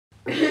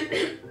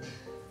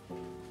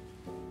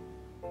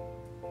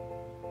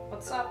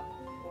What's up?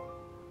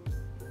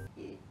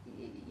 You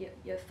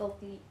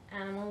filthy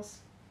animals.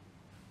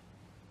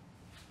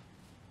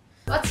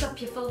 What's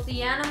up, you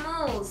filthy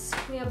animals?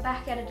 We are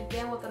back at it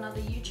again with another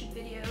YouTube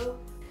video.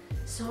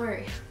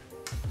 Sorry.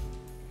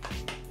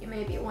 You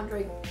may be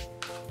wondering,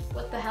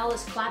 what the hell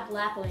is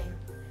clap-lapping?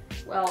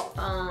 Well,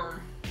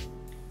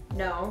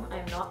 no,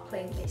 I'm not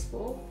playing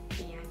baseball.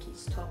 The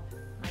Yankees top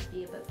might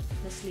be a bit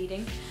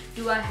misleading.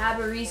 Do I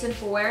have a reason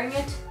for wearing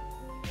it?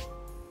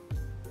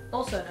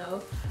 Also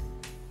no.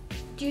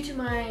 Due to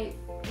my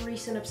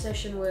recent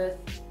obsession with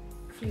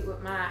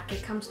Fleetwood Mac,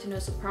 it comes to no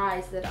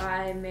surprise that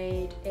I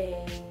made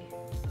a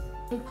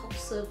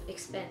impulsive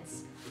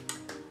expense.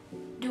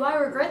 Do I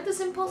regret this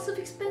impulsive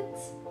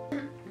expense?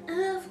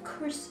 Of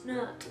course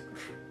not.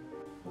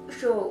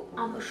 So,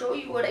 I'm gonna show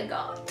you what I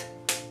got.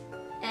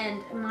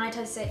 And might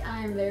I say,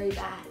 I am very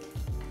bad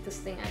at this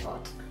thing I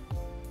got.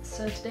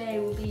 So today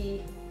will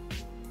be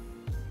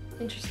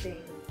interesting.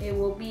 It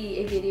will be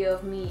a video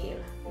of me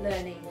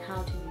learning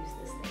how to use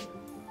this thing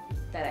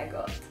that I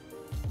got.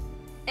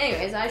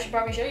 Anyways, I should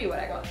probably show you what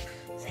I got.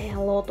 Say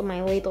hello to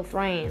my little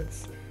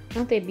friends.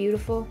 Aren't they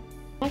beautiful?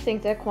 I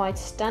think they're quite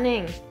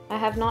stunning. I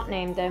have not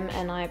named them,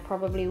 and I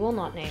probably will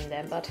not name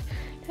them, but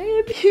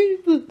they're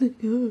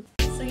beautiful.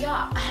 So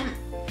yeah,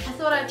 I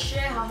thought I'd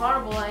share how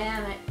horrible I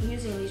am at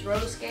using these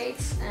roller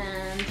skates,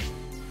 and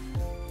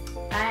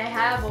I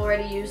have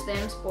already used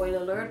them, spoiler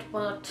alert,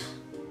 but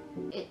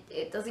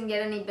it doesn't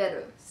get any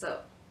better, so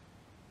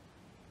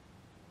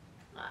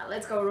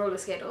let's go roller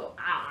skate. Oh,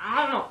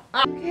 I don't know.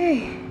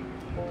 Okay,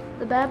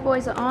 the bad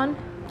boys are on.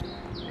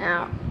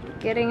 Now,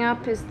 getting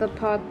up is the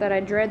part that I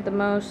dread the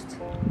most.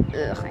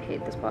 Ugh, I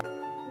hate this part.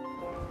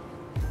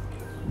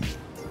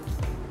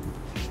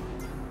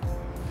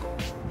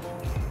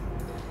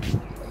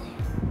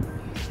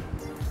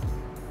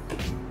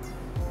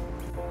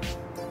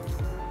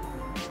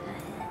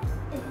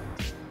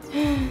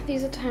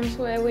 These are times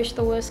where I wish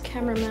the worst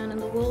cameraman in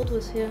the world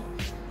was here.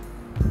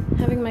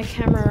 Having my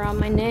camera around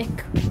my neck,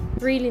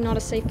 really not a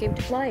safe game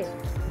to play.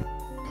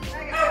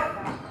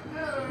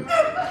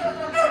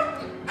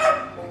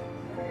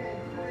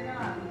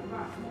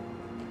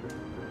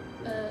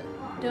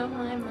 Don't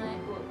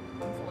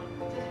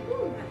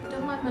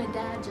mind my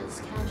dad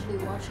just casually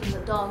watching the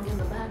dog in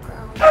the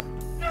background.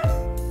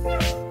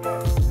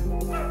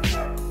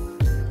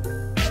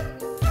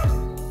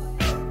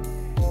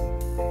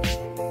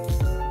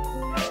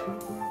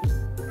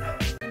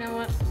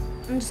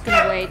 I'm just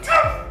gonna wait,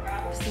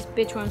 because this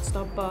bitch won't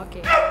stop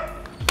barking.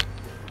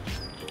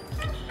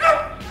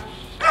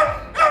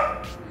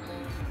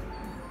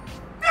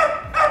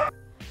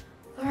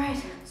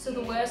 Alright, so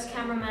the worst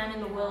cameraman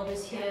in the world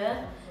is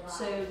here,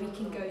 so we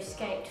can go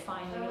skate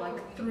finally,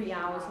 like 3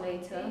 hours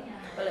later.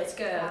 But let's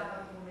go.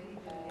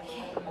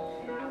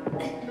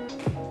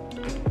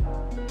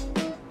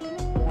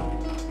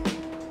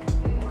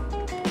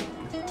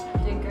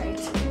 Doing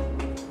great.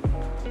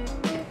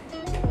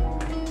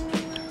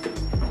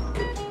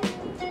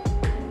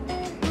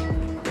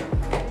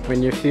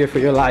 When you fear for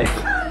your life.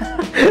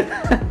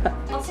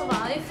 I'll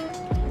survive.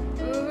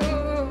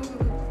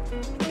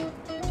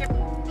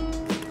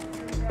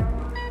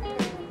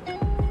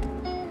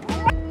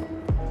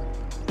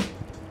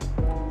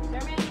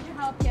 Jeremy, I need your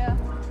help here.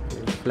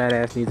 Flat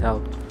ass needs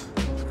help.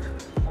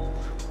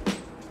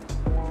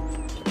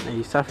 Are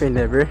you suffering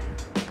there, bro?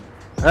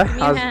 Give me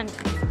your hand.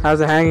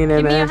 How's it hanging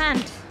there, man? Give me your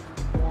hand.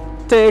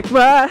 Take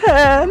my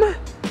hand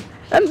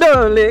and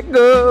don't let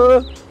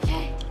go.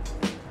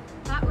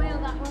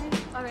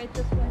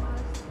 This way.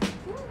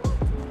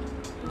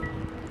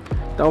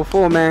 Don't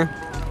fall, man.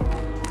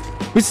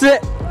 We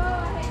sit.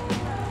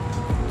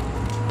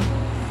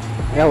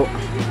 Yo.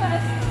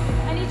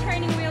 I need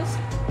training wheels.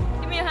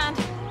 Give me your hand.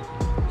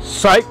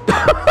 Psych.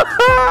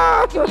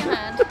 Give me your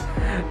hand.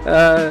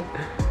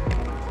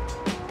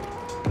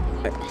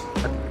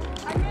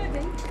 I'm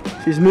moving.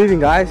 She's moving,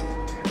 guys,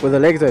 with her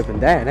legs open.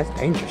 Damn, that's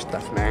dangerous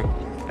stuff, man.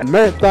 And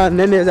marathon, and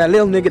then there's that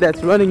little nigga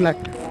that's running like.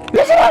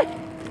 Listen!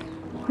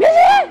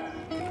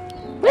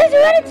 Where's he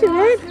running to,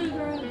 man?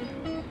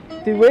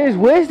 Dude,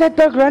 where's that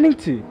dog running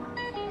to?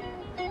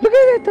 Look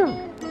at that dog.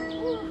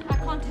 I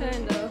can't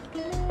turn though.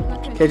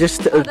 Okay,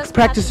 just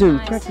practice him.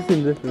 Nice. Practice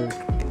him this way.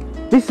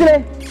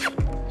 Listen.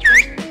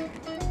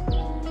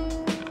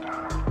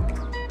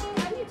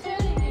 How are you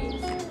turning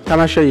these? Come,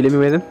 I'll show you. Let me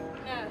wear them.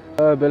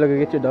 No. Bella, go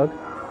get your dog.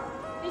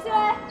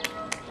 Lisa!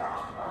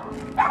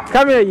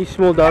 Come here, you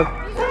small dog.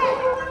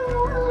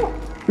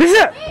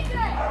 Lisa!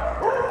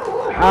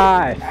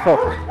 Aye, fuck.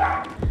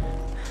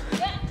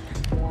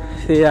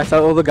 See, that's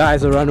how all the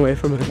guys will run away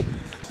from her. I'm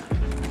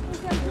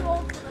too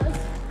old for this.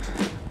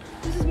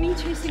 This is me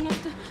chasing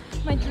after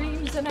my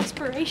dreams and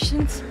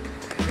aspirations.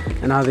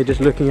 And now they're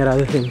just looking at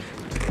other things.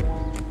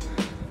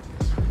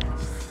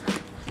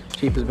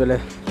 Cheapers, Bella.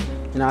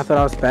 You know, I thought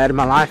I was bad in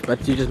my life,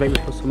 but you just make me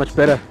feel so much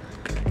better.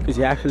 Because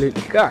you're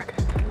absolutely cock.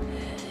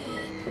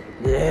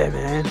 Yeah,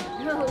 man.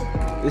 No.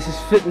 This is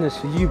fitness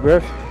for you,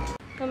 bro.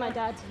 But my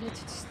dad's here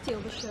to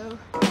steal the show.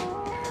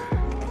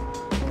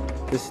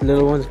 This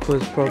little one's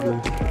caused problem.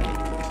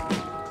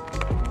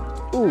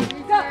 Ooh.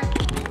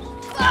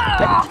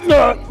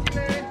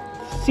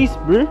 Cease,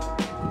 bro.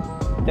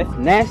 That's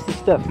nasty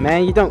stuff,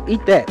 man. You don't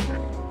eat that.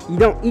 You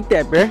don't eat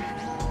that, bro.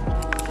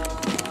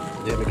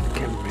 Yeah, look at the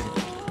camera,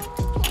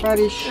 man.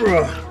 Fatty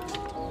shit.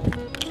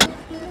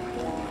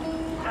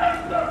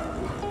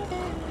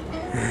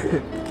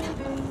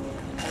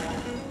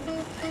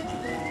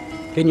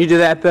 Can you do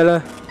that,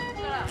 Bella?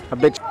 I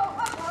bet you.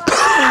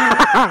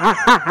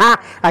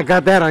 I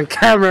got that on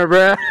camera,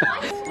 bro.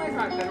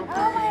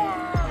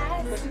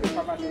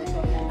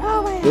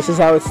 This is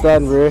how it's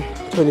done, bro.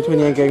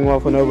 2020 ain't going well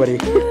for nobody.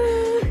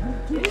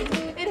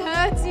 It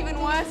hurts even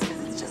worse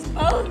because it's just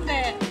bone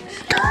there.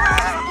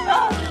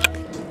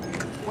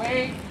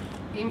 Wait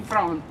in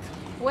front.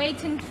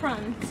 Wait in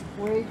front.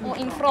 Wait Or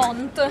in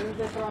front.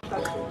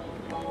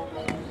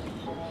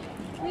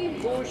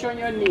 Push on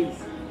your knees.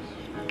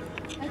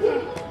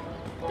 Okay.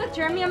 Look,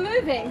 Jeremy, I'm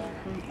moving.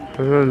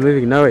 I'm not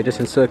moving nowhere, just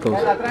in circles.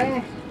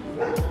 Try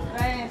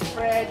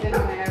spread and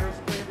narrow.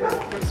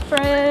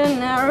 Spread and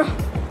narrow.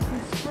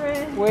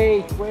 Spread.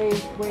 Wait.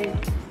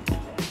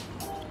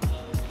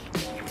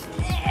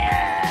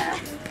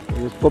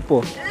 It's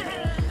popo.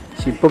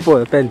 She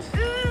popo, depends.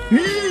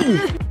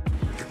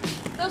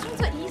 Those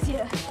ones are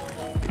easier.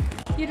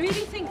 You'd really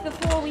think the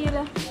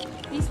four-wheeler,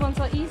 these ones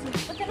are easy,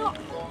 but they're not.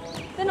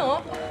 They're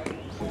not.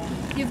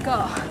 You've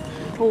got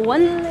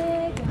one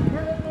leg,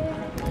 another leg,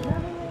 another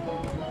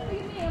leg. Look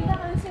at me, I'm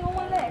balancing on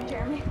one leg,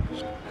 Jeremy.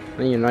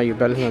 Then you know you're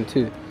balancing on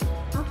two.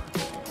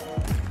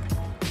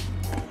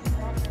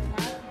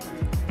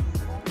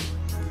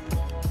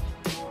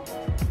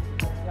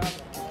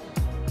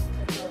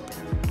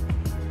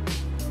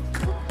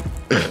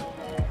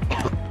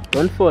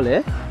 Don't fall,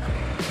 eh?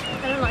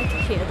 I don't like to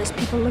hear there's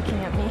people looking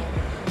at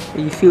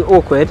me. You feel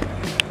awkward.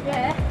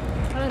 Yeah,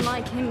 I don't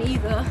like him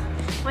either.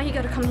 Why you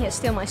gotta come here and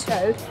steal my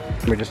show?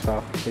 We just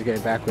fell. We're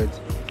going backwards.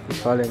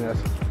 He's following us.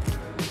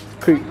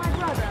 Creep. My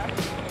brother,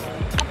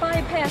 I buy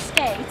a pair of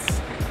skates.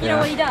 You Yeah. know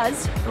what he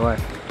does? What?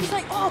 He's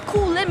like, oh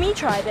cool, let me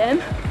try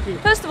them.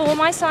 First of all,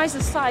 my size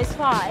is size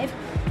 5.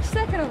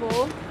 Second of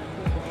all,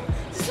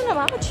 this isn't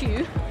about you.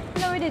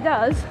 You know what he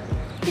does?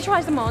 He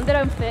tries them on, they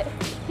don't fit.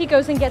 He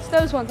goes and gets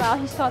those ones out,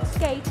 he starts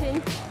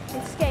skating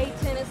and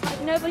skating. It's like,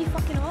 nobody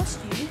fucking asked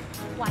you,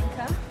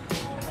 wanker.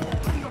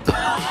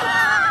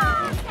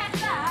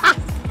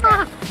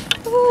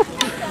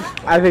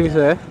 I think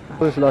so. I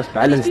just lost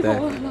balance People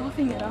there. were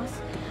laughing at us.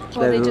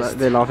 Or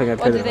They're laughing at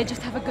or do Pedro. they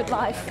just have a good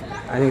life?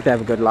 I think they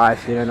have a good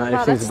life, you know, not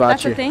Wow, everything's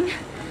that's about you. the thing.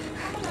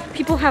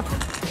 People have,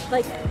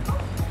 like,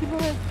 people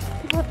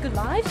have good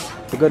lives.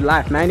 It's a good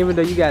life, man, even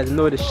though you guys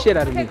know the shit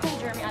out of Okay, me. cool,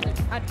 Jeremy.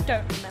 I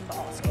don't remember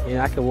asking. You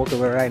know, I can walk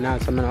over right now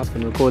and someone else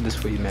can record this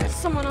for you, man.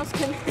 Someone else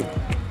can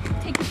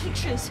take your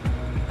pictures.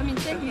 I mean,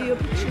 send you your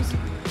pictures.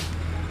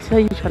 So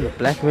you trying to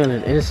blackmail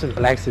an innocent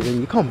black citizen?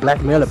 You can't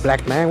blackmail a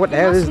black man. What the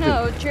hell is this?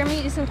 No,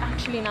 Jeremy isn't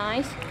actually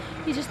nice.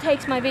 He just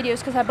takes my videos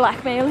because I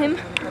blackmail him.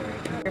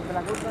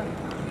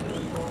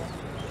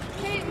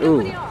 Hey, Ooh,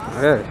 nobody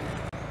asked. yeah.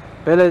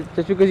 Bella,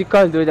 just because you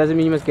can't do it doesn't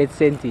mean you must get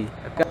senti.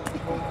 Okay.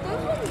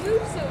 Those ones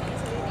move so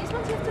easily. These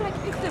ones you have to like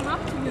pick them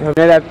up to move. You know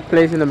that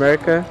place in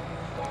America?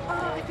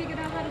 Oh, I figured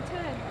out how to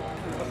turn.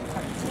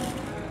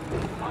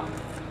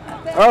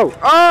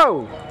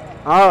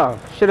 Oh,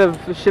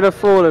 should have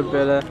fallen,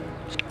 Bella.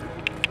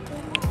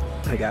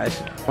 Hey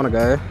guys, wanna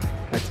go?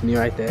 That's me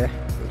right there.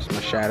 It's my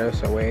shadow,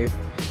 so wave.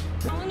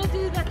 I want to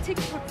do that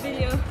TikTok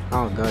video,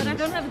 Oh but I goodness.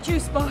 don't have a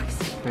juice box.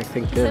 I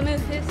think So good.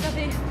 move this a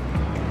bit.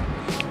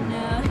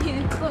 Now here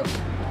you go.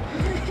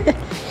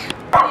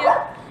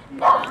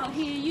 Now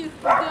here you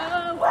go.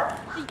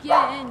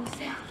 Again, you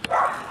say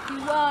you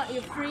want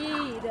your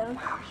freedom.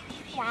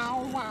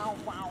 Wow, wow,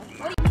 wow.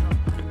 What do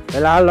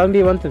Bella, how long do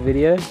you want the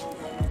video?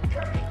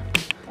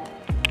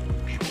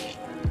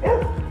 the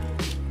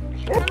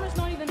camera's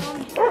not even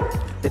on.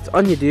 It's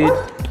on you, dude.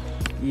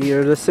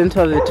 You're the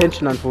center of the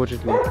attention,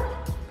 unfortunately.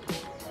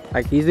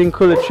 Like, he's doing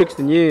cooler tricks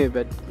than you,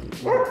 but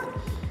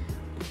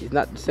he's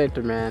not the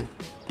center, man.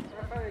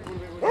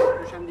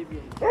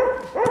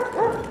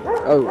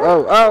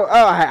 Oh,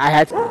 I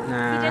had to. He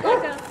Nah. did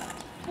like a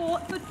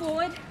foot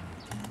forward,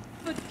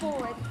 foot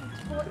forward.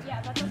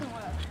 Yeah, that doesn't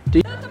work. Do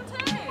you- Look, I'm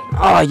turning.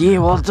 Oh, yeah,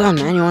 well done,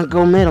 man. You want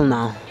gold medal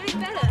now.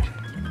 Getting better.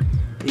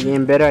 You're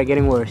getting better or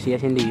getting worse?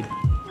 Yes, indeed. I'm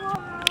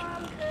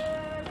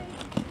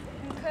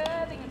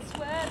curving and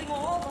swerving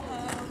all the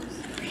hoes.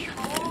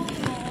 All the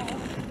more.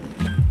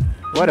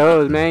 What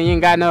hose, man? You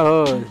ain't got no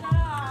hose. Shut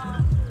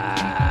up.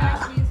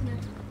 Actually, isn't it?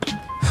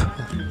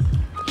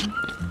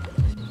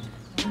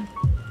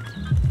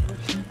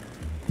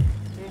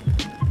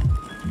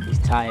 He's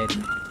tired.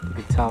 You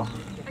can tell. I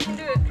can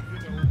do it.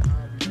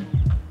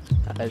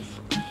 That's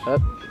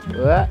up.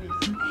 What?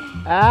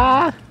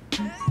 Ah!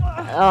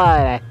 Oh,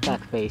 that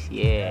cock face,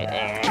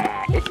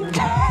 yeah.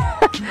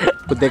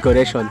 Good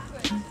decoration.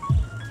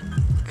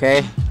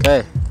 Okay,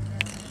 good. You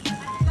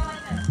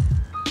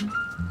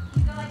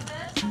go like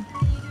this, and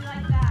then you do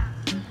like that.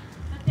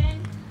 But then,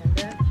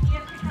 you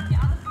have to pick up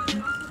your other foot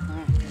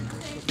and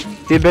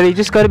also Dude, but you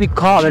just gotta be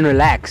calm and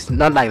relaxed.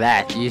 Not like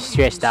that. You're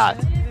stressed out.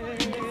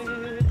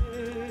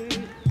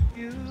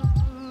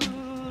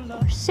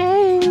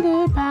 Saying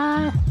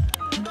goodbye.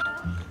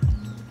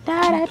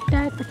 Da da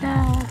da da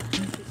da.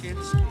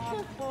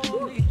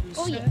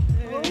 Oh yeah.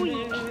 Oh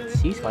yeah.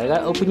 See, so I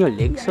gotta open your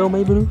legs so,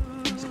 my bro.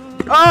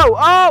 Oh,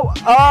 oh,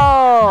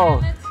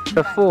 oh!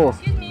 The fall.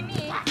 Excuse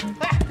me.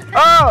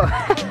 Oh!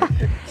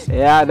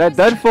 Yeah,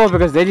 don't fall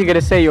because then you're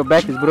gonna say your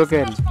back is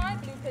broken. That's fine,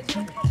 because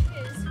what the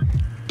heck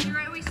is, you're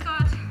right, we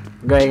start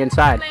Going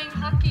inside. playing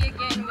hockey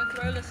again with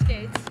roller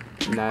skates.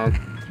 No,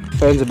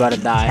 phone's about to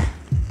die,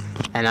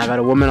 and I got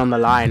a woman on the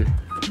line.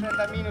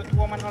 30 minutes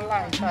woman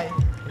online, tayo.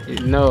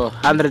 No,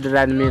 100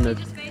 rand a minute.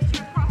 Just face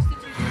to a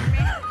prostitute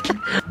already.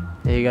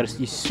 There you go.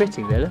 You're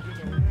sweating, Bella.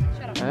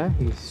 Shut up. Huh?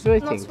 You're I'm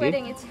sweating, not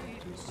sweating,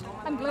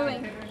 I'm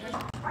glowing.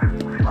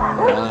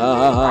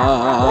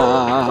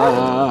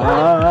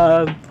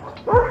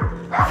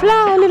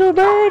 Fly, little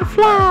bird,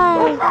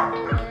 fly.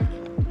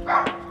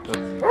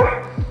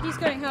 He's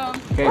going home.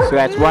 Okay, so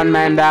that's one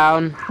man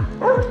down.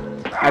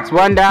 That's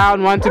one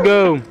down, one to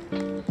go.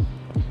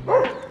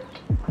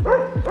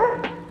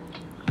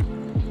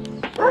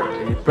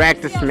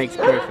 Practice makes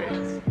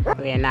perfect.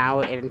 We are now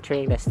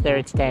entering the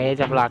third stage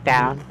of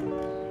lockdown.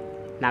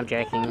 No, I'm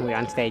joking. We're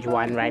on stage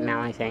 1 right now,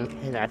 I think.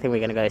 I think we're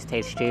gonna go to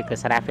stage 2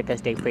 because South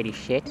Africa's doing pretty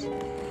shit.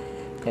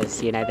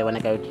 Because, you know, they want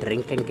to go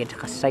drink and get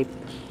gesyped.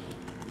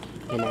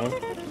 You know?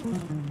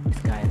 This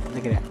guy,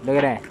 look at that. Look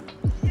at that.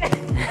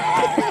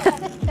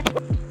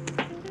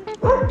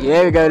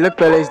 There we go. Look,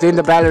 Bella, he's doing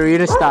the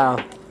ballerina style.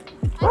 I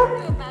can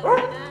do a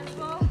ballerina as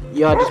well.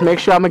 Yeah, just make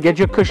sure I'm gonna get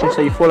your cushion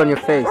so you fall on your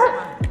face.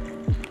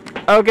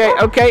 Okay,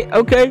 okay,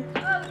 okay.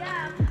 Oh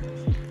yeah.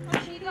 Oh,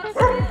 she got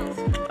skills.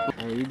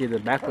 Oh, you did the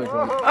backwards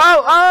one.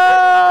 Oh,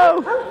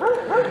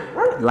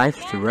 oh!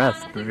 Life's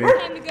rough, baby.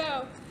 Time to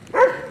go.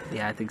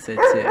 Yeah, I think so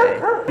too.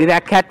 Do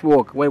that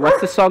catwalk. Wait, what's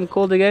the song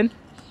called again?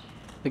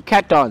 The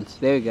cat dance.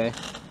 There we go.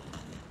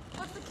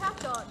 What's the cat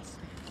dance?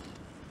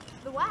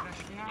 The WAP.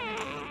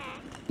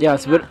 Yeah,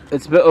 it's a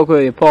bit awkward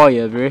with your paw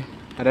here, bro.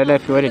 I don't know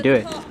if you want to do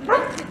it. It's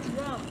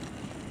wrong.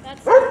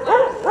 That's the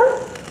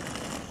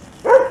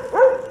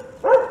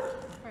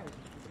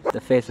WAP. The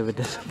face of a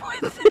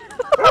disappointment.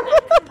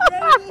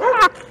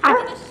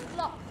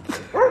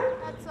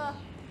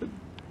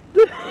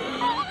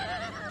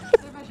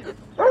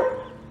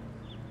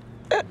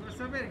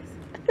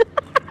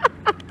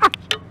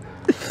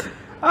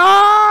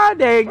 Ah,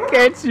 they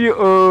get you.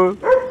 Oh,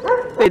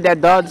 hey, that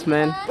dance,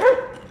 man.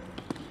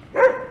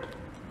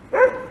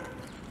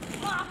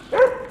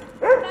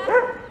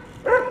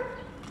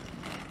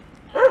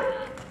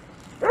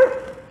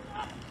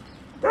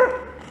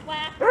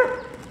 WAP.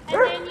 And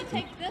then you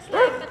take this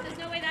leg, but there's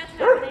no way that's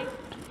happening.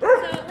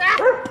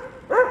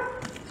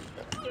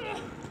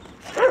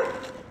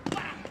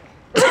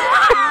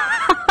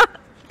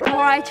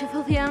 Alright, you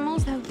filthy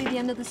animals, that would be the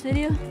end of this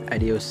video.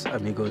 Adios,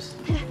 amigos.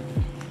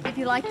 If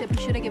you liked it, be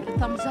sure to give it a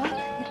thumbs up,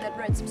 hit that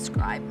red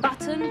subscribe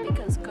button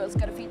because girl's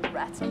gotta feed the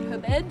rats on her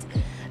bed.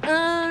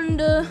 And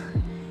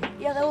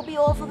yeah, that will be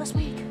all for this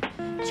week.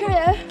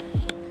 Cheerio!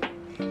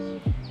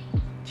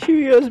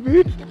 Cheers,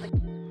 bro.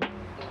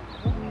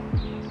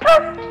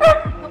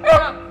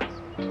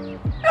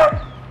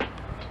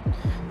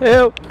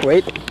 Help!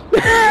 Wait.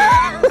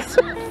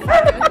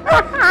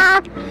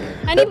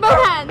 I need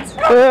both hands!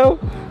 Help!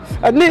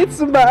 I need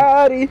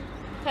somebody.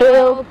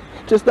 Help!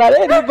 Just not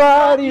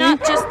anybody.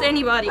 Not just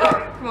anybody.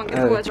 Come on, get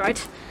the words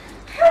right.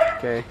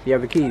 Okay, you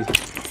have the keys.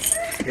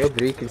 Yeah,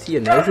 bro, you can see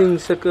your nose in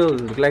circle.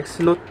 Look like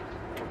snot.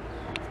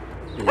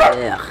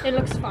 Yeah. It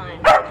looks fine.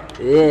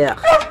 Yeah.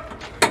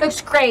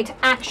 Looks great,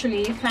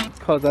 actually. Thanks.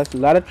 Cause that's a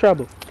lot of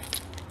trouble.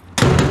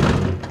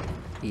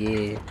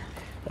 Yeah.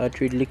 Our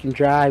tree looking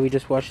dry. We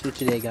just washed it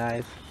today,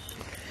 guys.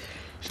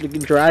 It's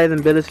looking drier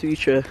than Bella's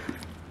future.